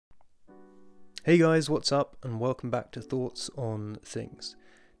Hey guys, what's up and welcome back to Thoughts on Things.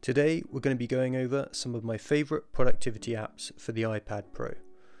 Today we're going to be going over some of my favourite productivity apps for the iPad Pro.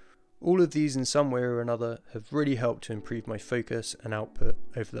 All of these in some way or another have really helped to improve my focus and output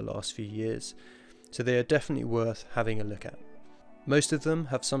over the last few years, so they are definitely worth having a look at. Most of them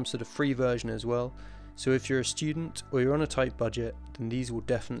have some sort of free version as well, so if you're a student or you're on a tight budget, then these will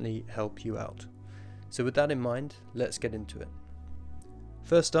definitely help you out. So with that in mind, let's get into it.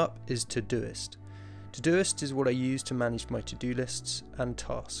 First up is Todoist. Todoist is what I use to manage my to-do lists and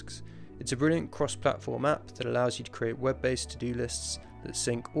tasks. It's a brilliant cross-platform app that allows you to create web-based to-do lists that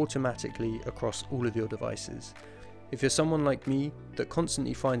sync automatically across all of your devices. If you're someone like me that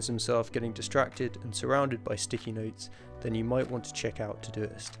constantly finds himself getting distracted and surrounded by sticky notes, then you might want to check out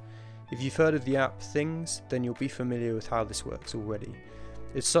Todoist. If you've heard of the app Things, then you'll be familiar with how this works already.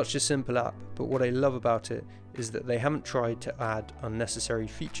 It's such a simple app, but what I love about it is that they haven't tried to add unnecessary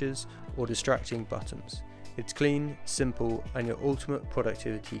features or distracting buttons. It's clean, simple, and your ultimate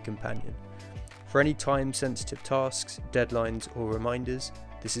productivity companion. For any time-sensitive tasks, deadlines, or reminders,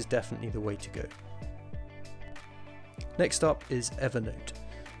 this is definitely the way to go. Next up is Evernote.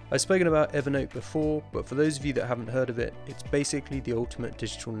 I've spoken about Evernote before, but for those of you that haven't heard of it, it's basically the ultimate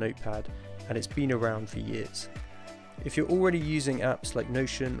digital notepad, and it's been around for years. If you're already using apps like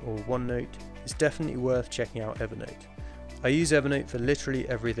Notion or OneNote, it's definitely worth checking out Evernote. I use Evernote for literally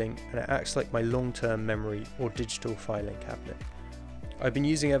everything, and it acts like my long-term memory or digital filing cabinet. I've been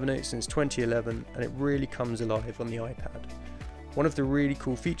using Evernote since 2011 and it really comes alive on the iPad. One of the really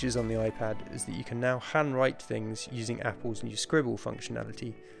cool features on the iPad is that you can now handwrite things using Apple's new Scribble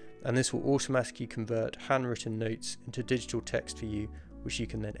functionality, and this will automatically convert handwritten notes into digital text for you, which you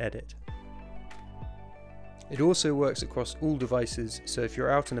can then edit. It also works across all devices, so if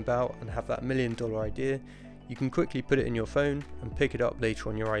you're out and about and have that $1 million idea, you can quickly put it in your phone and pick it up later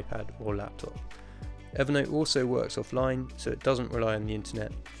on your iPad or laptop. Evernote also works offline, so it doesn't rely on the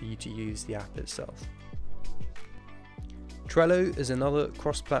internet for you to use the app itself. Trello is another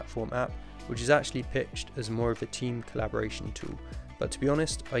cross-platform app which is actually pitched as more of a team collaboration tool, but to be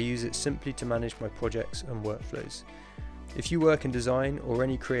honest, I use it simply to manage my projects and workflows. If you work in design or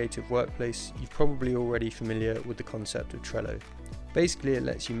any creative workplace, you're probably already familiar with the concept of Trello. Basically, it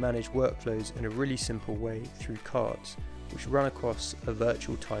lets you manage workflows in a really simple way through cards, which run across a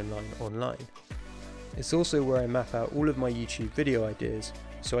virtual timeline online. It's also where I map out all of my YouTube video ideas,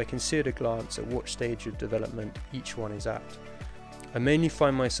 so I can see at a glance at what stage of development each one is at. I mainly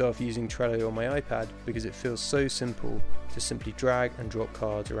find myself using Trello on my iPad because it feels so simple to simply drag and drop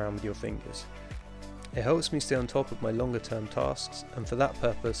cards around with your fingers. It helps me stay on top of my longer term tasks, and for that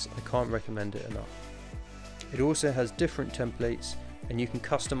purpose I can't recommend it enough. It also has different templates and you can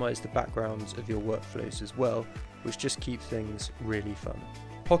customize the backgrounds of your workflows as well, which just keep things really fun.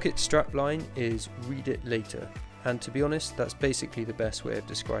 Pocket strapline is read it later, and to be honest that's basically the best way of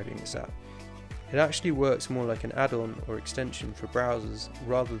describing this app. It actually works more like an add-on or extension for browsers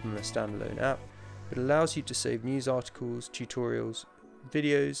rather than a standalone app, but allows you to save news articles, tutorials,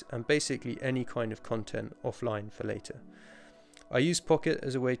 videos, and basically any kind of content offline for later. I use Pocket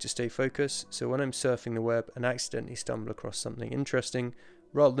as a way to stay focused, so when I'm surfing the web and accidentally stumble across something interesting,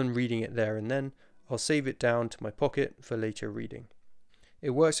 rather than reading it there and then, I'll save it down to my Pocket for later reading. It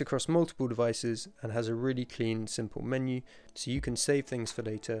works across multiple devices and has a really clean, simple menu, so you can save things for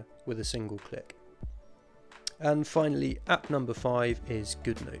later with a single click. And finally, app number 5 is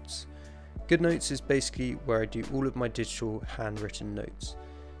Goodnotes. Goodnotes is basically where I do all of my digital handwritten notes.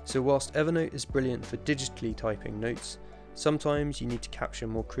 So whilst Evernote is brilliant for digitally typing notes, sometimes you need to capture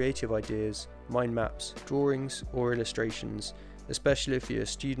more creative ideas, mind maps, drawings or illustrations, especially if you're a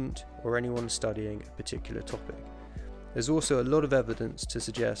student or anyone studying a particular topic. There's also a lot of evidence to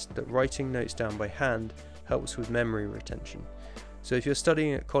suggest that writing notes down by hand helps with memory retention. So if you're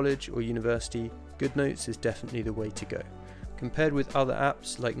studying at college or university, Goodnotes is definitely the way to go. Compared with other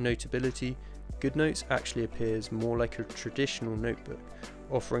apps like Notability, Goodnotes actually appears more like a traditional notebook,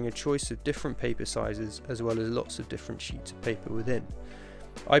 offering a choice of different paper sizes as well as lots of different sheets of paper within.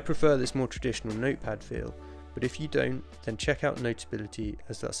 I prefer this more traditional notepad feel, but if you don't, then check out Notability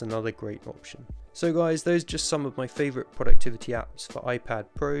as that's another great option. So guys, those are just some of my favourite productivity apps for iPad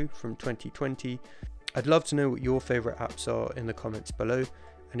Pro from 2020. I'd love to know what your favourite apps are in the comments below,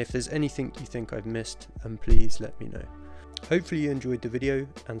 and if there's anything you think I've missed, then please let me know. Hopefully you enjoyed the video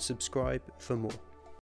and subscribe for more.